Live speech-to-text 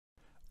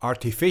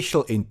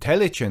Artificial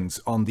intelligence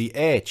on the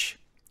edge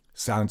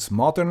sounds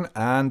modern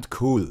and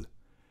cool.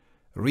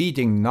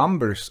 Reading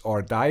numbers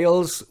or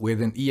dials with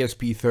an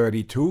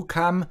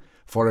ESP32-CAM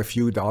for a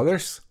few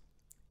dollars?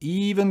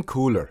 Even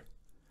cooler.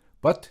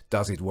 But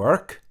does it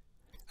work?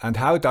 And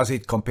how does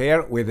it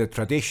compare with a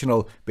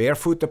traditional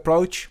barefoot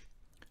approach?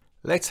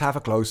 Let's have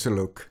a closer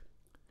look.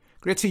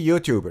 Grüezi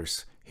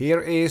YouTubers,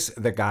 here is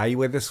the guy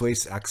with the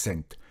Swiss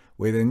accent,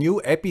 with a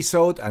new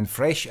episode and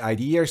fresh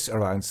ideas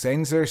around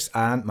sensors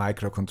and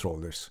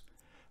microcontrollers.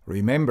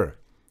 Remember,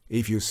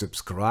 if you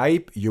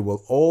subscribe, you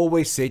will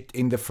always sit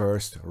in the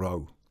first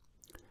row.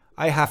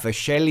 I have a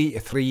Shelly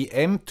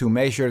 3M to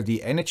measure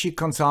the energy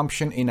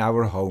consumption in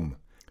our home.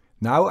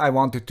 Now I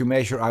wanted to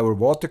measure our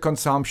water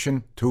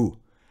consumption too.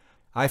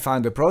 I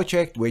found a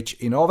project which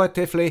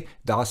innovatively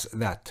does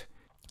that.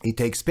 It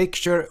takes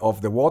picture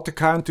of the water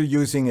counter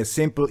using a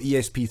simple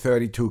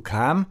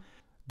ESP32-CAM,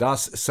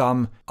 does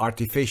some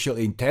artificial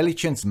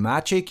intelligence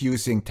magic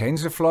using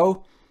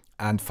TensorFlow,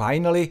 and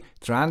finally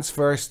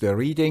transfers the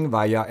reading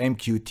via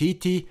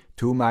MQTT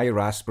to my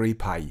Raspberry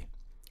Pi.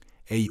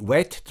 A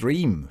wet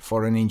dream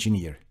for an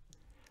engineer.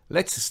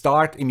 Let's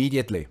start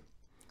immediately.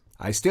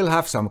 I still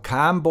have some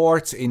CAM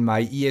boards in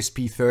my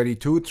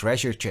ESP32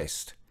 treasure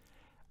chest.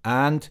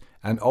 And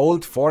an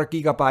old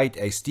 4GB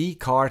SD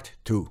card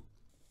too.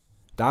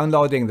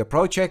 Downloading the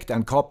project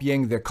and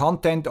copying the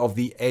content of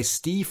the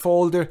SD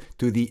folder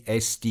to the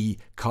SD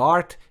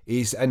card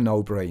is a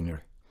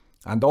no-brainer.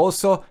 And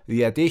also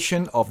the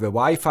addition of the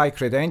Wi-Fi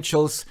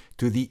credentials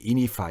to the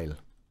INI file.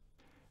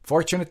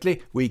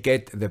 Fortunately, we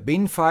get the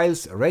bin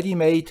files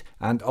ready-made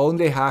and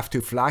only have to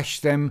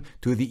flash them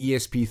to the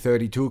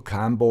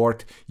ESP32-CAM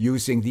board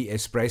using the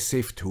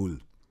Espressif tool.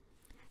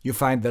 You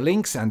find the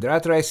links and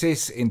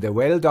addresses in the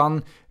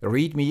well-done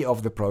README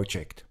of the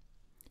project.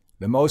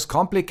 The most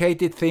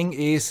complicated thing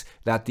is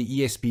that the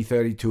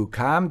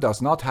ESP32-CAM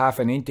does not have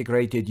an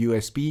integrated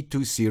USB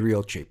to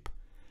serial chip.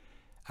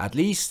 At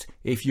least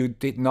if you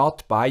did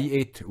not buy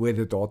it with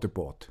a daughter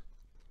board.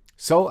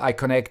 So I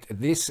connect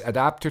this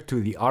adapter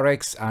to the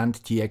RX and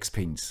TX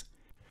pins.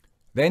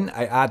 Then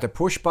I add a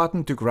push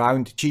button to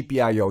ground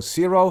GPIO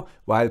 0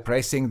 while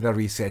pressing the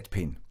reset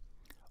pin.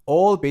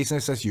 All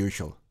business as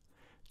usual.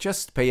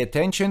 Just pay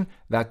attention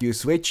that you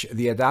switch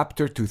the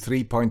adapter to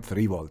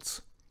 3.3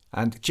 volts.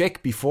 And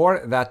check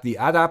before that the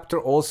adapter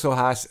also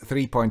has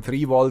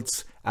 3.3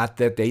 volts at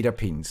the data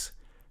pins.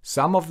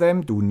 Some of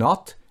them do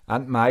not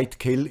and might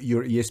kill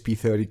your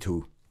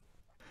ESP32.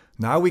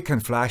 Now we can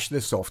flash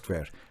the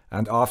software,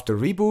 and after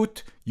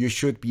reboot you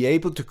should be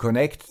able to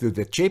connect to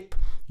the chip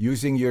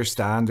using your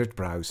standard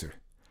browser.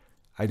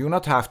 I do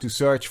not have to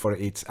search for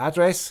its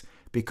address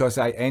because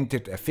I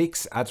entered a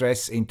fixed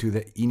address into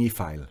the INI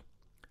file.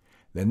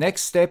 The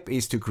next step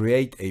is to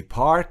create a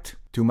part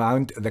to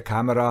mount the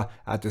camera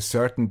at a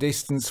certain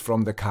distance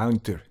from the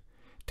counter.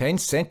 10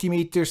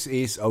 centimeters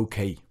is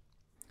okay.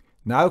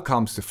 Now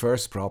comes the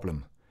first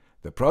problem.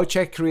 The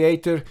project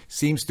creator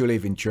seems to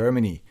live in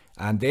Germany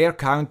and their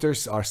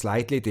counters are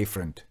slightly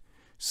different.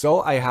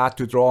 So I had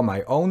to draw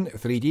my own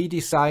 3D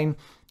design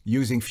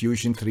using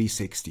Fusion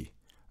 360.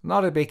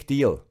 Not a big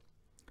deal.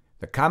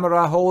 The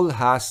camera hole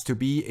has to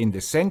be in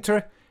the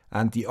center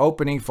and the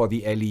opening for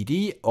the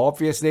LED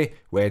obviously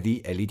where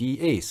the LED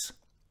is.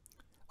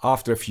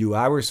 After a few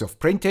hours of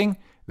printing,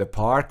 the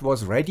part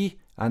was ready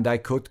and I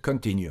could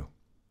continue.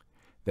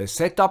 The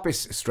setup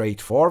is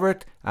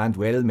straightforward and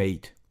well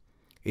made.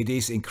 It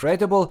is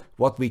incredible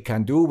what we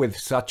can do with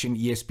such an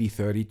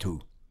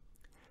ESP32.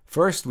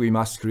 First we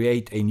must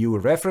create a new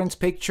reference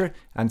picture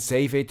and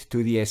save it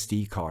to the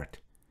SD card.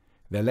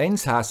 The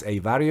lens has a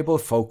variable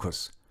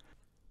focus,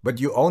 but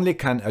you only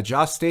can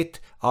adjust it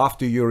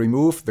after you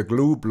remove the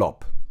glue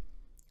blob.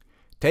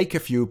 Take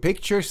a few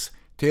pictures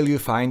till you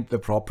find the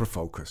proper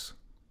focus.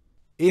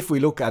 If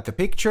we look at the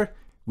picture,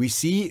 we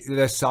see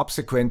the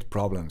subsequent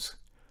problems.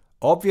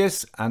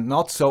 Obvious and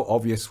not so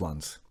obvious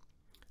ones.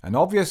 An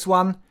obvious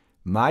one,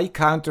 my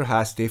counter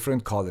has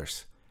different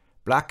colors.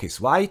 Black is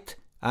white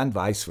and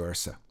vice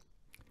versa.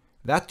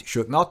 That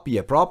should not be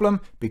a problem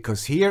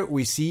because here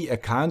we see a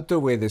counter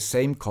with the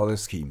same color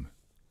scheme.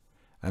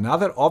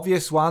 Another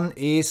obvious one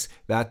is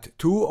that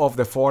 2 of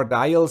the 4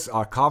 dials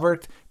are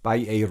covered by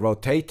a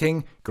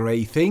rotating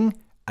gray thing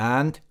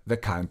and the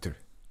counter.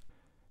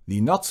 The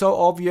not so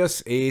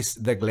obvious is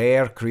the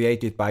glare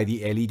created by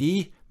the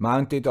LED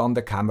mounted on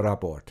the camera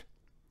board.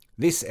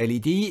 This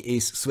LED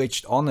is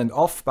switched on and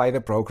off by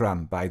the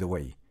program, by the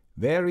way.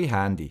 Very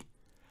handy.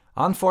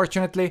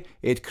 Unfortunately,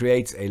 it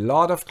creates a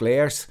lot of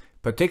glares,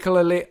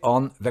 particularly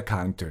on the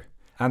counter,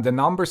 and the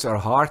numbers are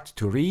hard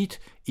to read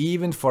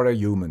even for a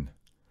human.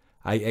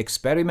 I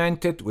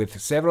experimented with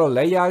several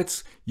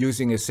layouts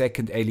using a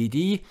second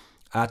LED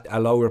at a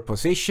lower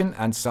position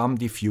and some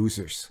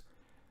diffusers.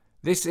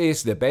 This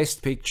is the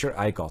best picture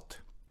I got.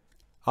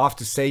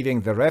 After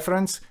saving the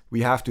reference,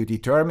 we have to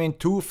determine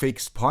 2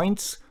 fixed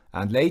points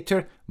and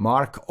later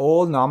mark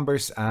all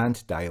numbers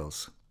and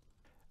dials.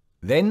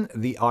 Then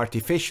the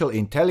artificial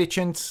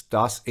intelligence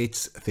does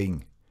its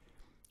thing.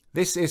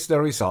 This is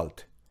the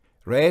result.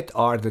 Red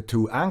are the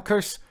 2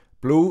 anchors,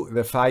 blue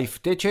the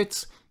 5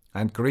 digits,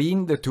 and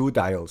green the 2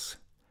 dials.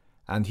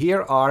 And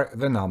here are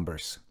the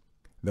numbers.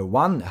 The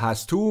 1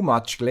 has too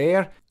much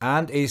glare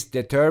and is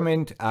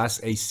determined as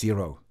a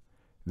 0.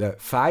 The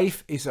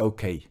 5 is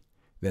okay.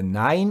 The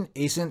 9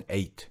 is an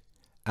 8.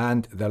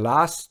 And the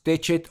last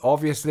digit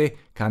obviously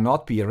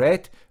cannot be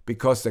read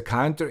because the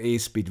counter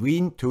is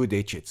between 2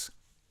 digits.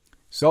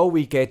 So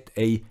we get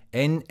a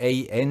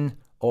NaN,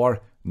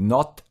 or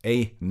not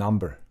a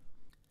number.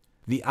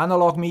 The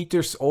analog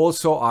meters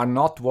also are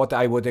not what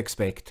I would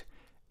expect,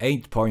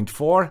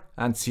 8.4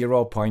 and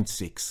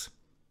 0.6.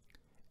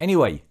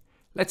 Anyway,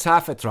 let's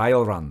have a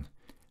trial run.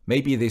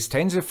 Maybe this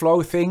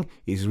TensorFlow thing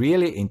is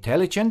really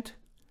intelligent?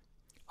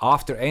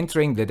 After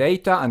entering the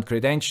data and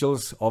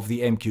credentials of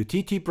the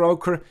MQTT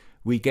broker,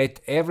 we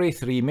get every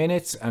 3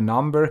 minutes a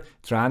number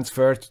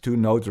transferred to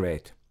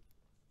Node-RED.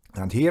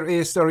 And here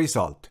is the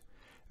result.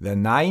 The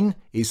 9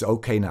 is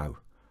okay now,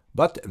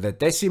 but the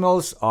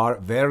decimals are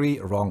very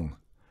wrong.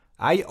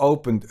 I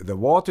opened the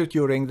water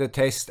during the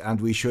test and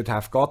we should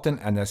have gotten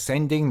an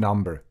ascending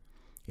number.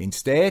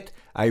 Instead,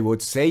 I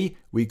would say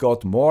we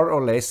got more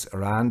or less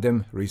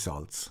random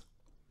results.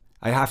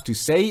 I have to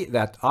say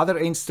that other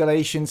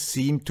installations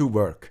seem to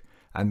work,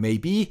 and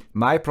maybe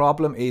my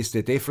problem is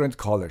the different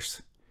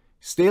colors.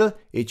 Still,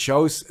 it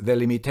shows the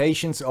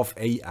limitations of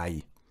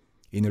AI.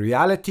 In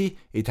reality,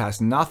 it has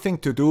nothing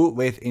to do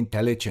with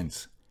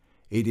intelligence.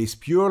 It is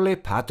purely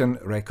pattern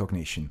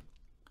recognition.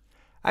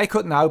 I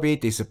could now be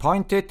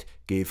disappointed,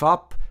 give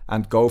up,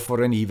 and go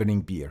for an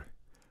evening beer.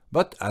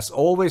 But as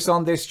always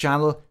on this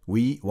channel,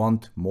 we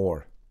want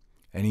more.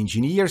 An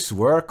engineer's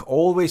work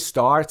always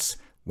starts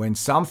when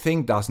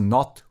something does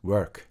not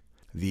work.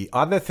 The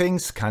other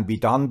things can be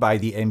done by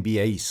the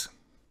MBAs.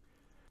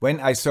 When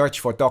I searched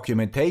for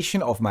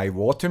documentation of my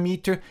water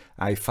meter,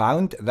 I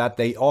found that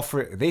they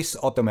offer this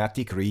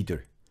automatic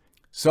reader.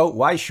 So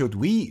why should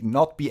we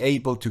not be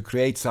able to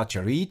create such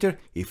a reader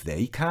if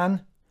they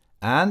can?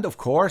 And of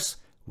course,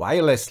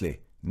 wirelessly,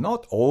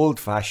 not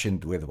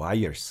old-fashioned with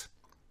wires.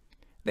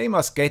 They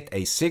must get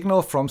a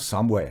signal from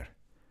somewhere.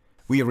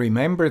 We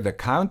remember the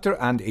counter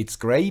and its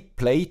grey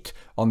plate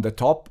on the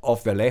top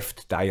of the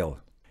left dial.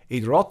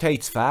 It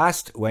rotates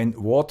fast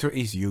when water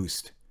is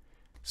used.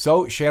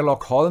 So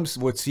Sherlock Holmes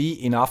would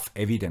see enough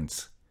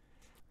evidence.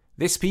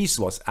 This piece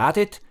was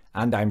added,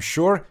 and I'm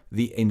sure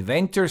the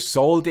inventor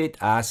sold it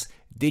as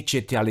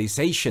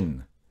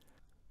Digitalization.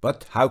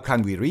 But how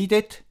can we read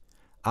it?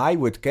 I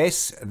would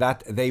guess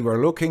that they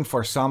were looking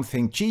for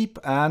something cheap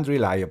and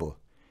reliable,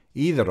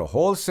 either a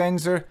Hall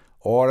sensor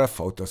or a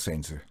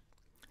photosensor.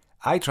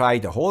 I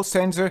tried a Hall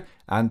sensor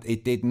and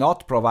it did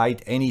not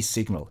provide any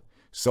signal,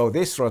 so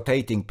this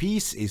rotating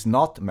piece is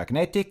not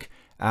magnetic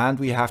and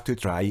we have to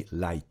try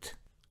light.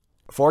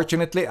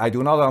 Fortunately, I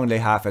do not only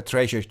have a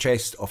treasure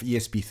chest of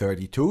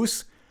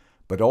ESP32s,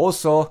 but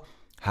also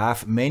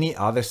have many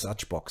other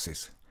such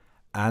boxes.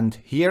 And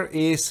here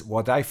is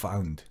what I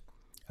found.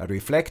 A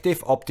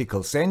reflective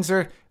optical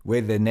sensor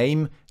with the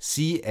name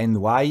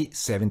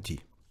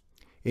CNY70.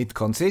 It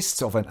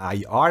consists of an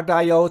IR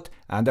diode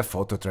and a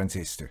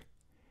phototransistor.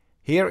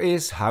 Here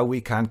is how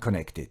we can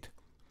connect it.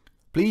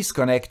 Please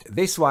connect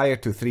this wire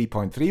to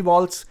 3.3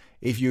 volts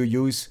if you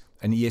use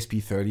an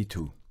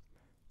ESP32.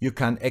 You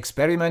can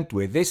experiment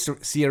with this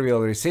serial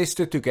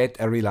resistor to get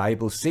a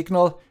reliable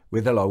signal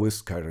with the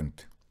lowest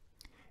current.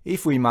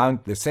 If we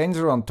mount the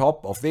sensor on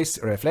top of this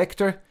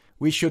reflector,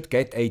 we should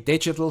get a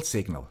digital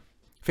signal.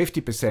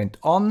 50%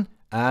 on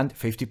and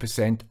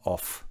 50%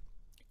 off.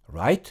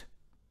 Right?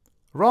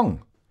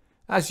 Wrong.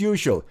 As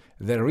usual,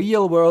 the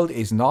real world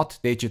is not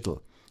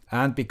digital,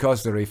 and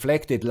because the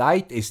reflected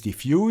light is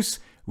diffuse,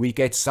 we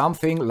get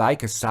something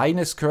like a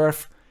sinus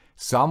curve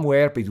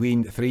somewhere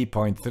between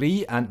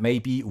 3.3 and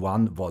maybe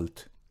 1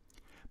 volt.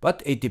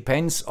 But it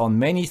depends on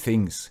many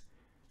things.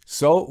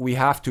 So we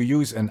have to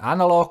use an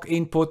analog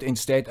input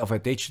instead of a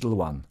digital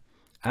one.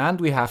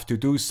 And we have to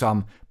do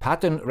some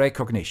pattern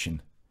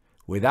recognition.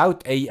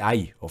 Without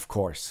AI, of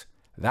course.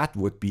 That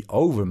would be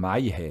over my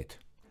head.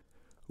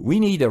 We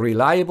need a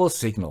reliable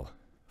signal.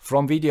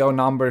 From video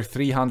number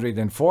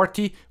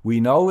 340,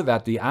 we know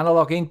that the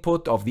analog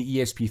input of the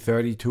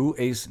ESP32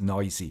 is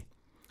noisy.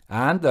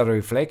 And the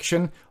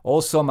reflection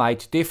also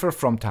might differ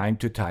from time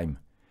to time.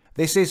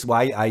 This is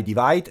why I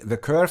divide the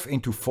curve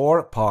into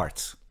 4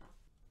 parts.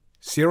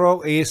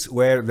 0 is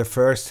where the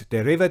first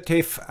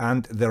derivative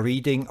and the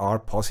reading are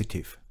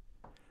positive.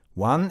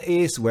 1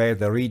 is where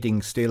the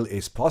reading still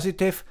is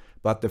positive,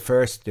 but the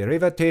first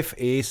derivative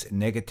is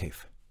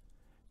negative.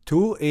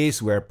 2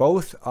 is where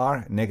both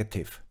are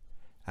negative.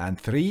 And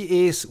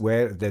 3 is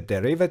where the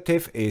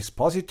derivative is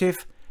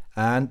positive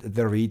and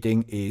the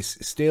reading is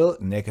still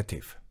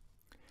negative.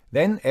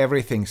 Then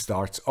everything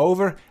starts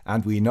over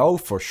and we know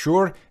for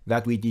sure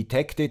that we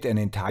detected an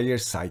entire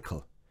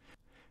cycle.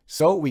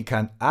 So we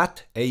can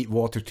add a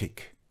water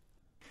tick.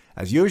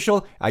 As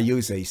usual, I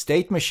use a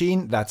state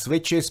machine that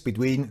switches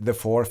between the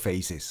 4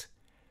 phases.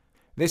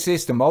 This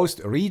is the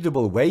most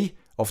readable way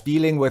of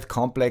dealing with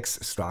complex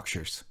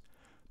structures.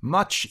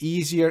 Much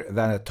easier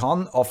than a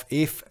ton of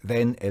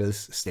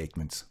if-then-else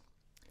statements.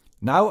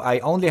 Now I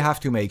only have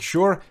to make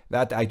sure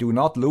that I do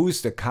not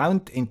lose the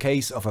count in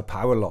case of a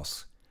power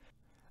loss.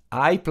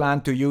 I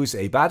plan to use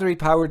a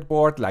battery-powered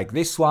board like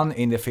this one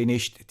in the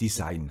finished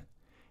design.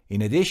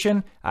 In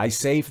addition, I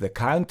save the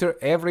counter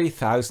every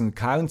 1000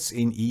 counts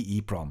in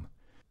EEPROM.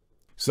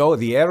 So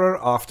the error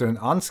after an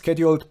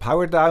unscheduled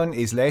power down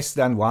is less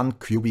than 1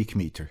 cubic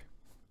meter.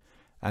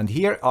 And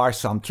here are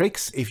some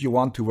tricks if you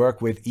want to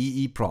work with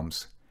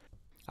EEPROMs.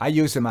 I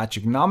use a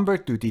magic number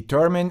to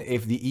determine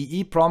if the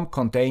EEPROM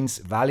contains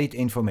valid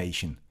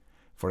information.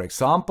 For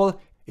example,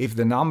 if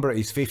the number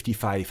is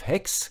 55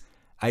 hex,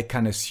 I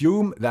can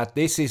assume that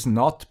this is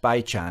not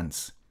by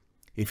chance.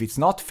 If it's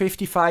not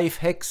 55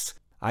 hex,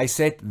 I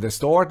set the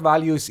stored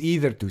values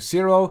either to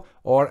 0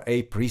 or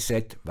a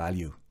preset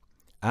value.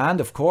 And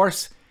of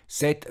course,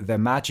 set the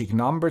magic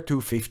number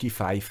to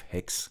 55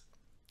 hex.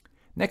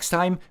 Next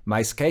time,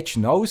 my sketch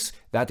knows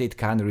that it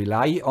can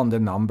rely on the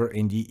number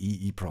in the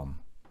EEPROM.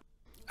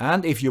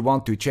 And if you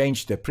want to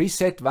change the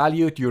preset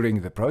value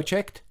during the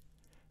project?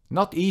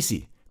 Not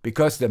easy,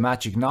 because the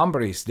magic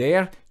number is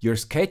there, your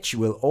sketch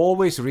will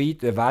always read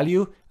the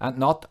value and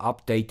not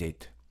update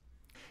it.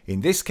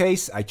 In this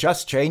case, I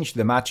just changed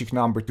the magic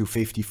number to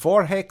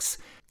 54 hex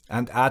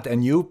and add a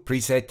new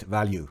preset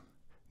value.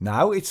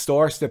 Now it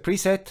stores the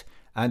preset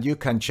and you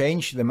can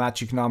change the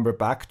magic number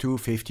back to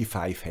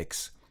 55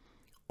 hex.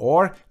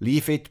 Or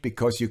leave it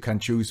because you can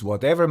choose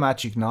whatever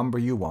magic number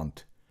you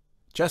want.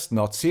 Just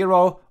not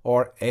 0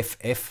 or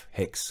FF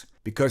hex,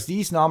 because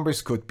these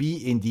numbers could be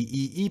in the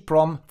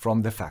EEPROM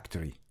from the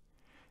factory.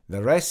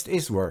 The rest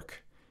is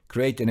work.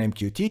 Create an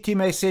MQTT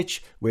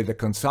message with the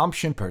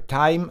consumption per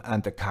time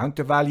and the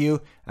counter value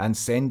and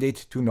send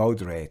it to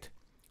Node-RED.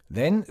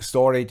 Then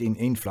store it in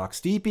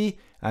InfluxDB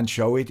and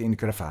show it in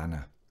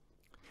Grafana.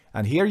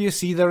 And here you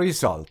see the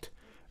result.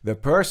 The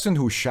person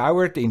who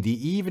showered in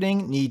the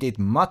evening needed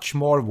much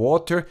more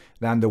water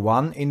than the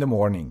one in the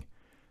morning.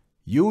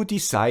 You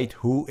decide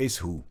who is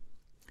who.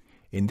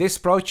 In this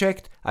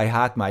project, I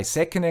had my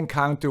second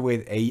encounter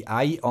with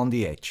AI on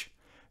the edge.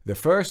 The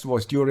first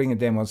was during a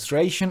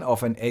demonstration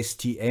of an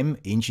STM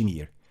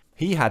engineer.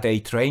 He had a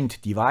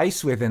trained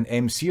device with an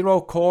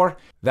M0 core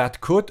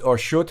that could or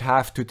should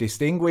have to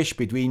distinguish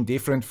between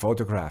different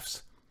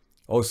photographs.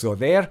 Also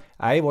there,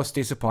 I was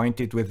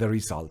disappointed with the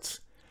results.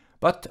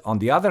 But on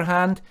the other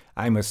hand,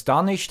 I'm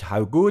astonished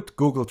how good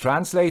Google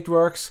Translate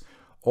works,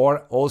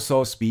 or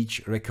also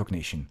speech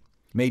recognition.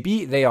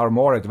 Maybe they are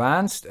more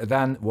advanced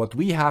than what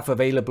we have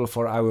available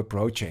for our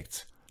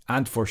projects.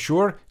 And for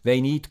sure,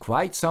 they need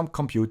quite some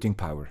computing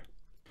power.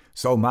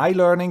 So my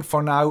learning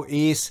for now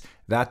is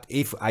that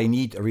if I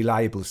need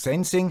reliable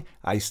sensing,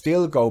 I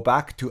still go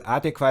back to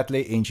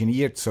adequately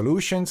engineered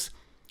solutions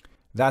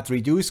that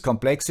reduce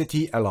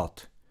complexity a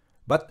lot.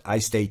 But I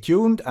stay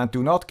tuned and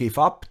do not give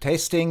up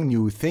testing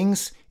new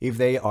things if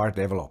they are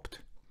developed.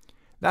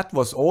 That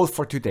was all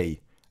for today.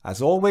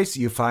 As always,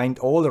 you find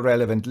all the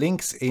relevant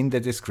links in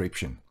the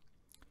description.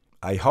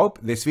 I hope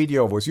this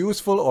video was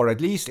useful or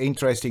at least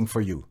interesting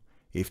for you.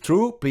 If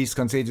true, please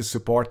consider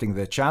supporting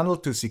the channel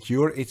to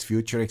secure its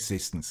future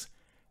existence.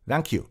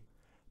 Thank you.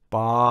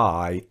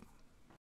 Bye.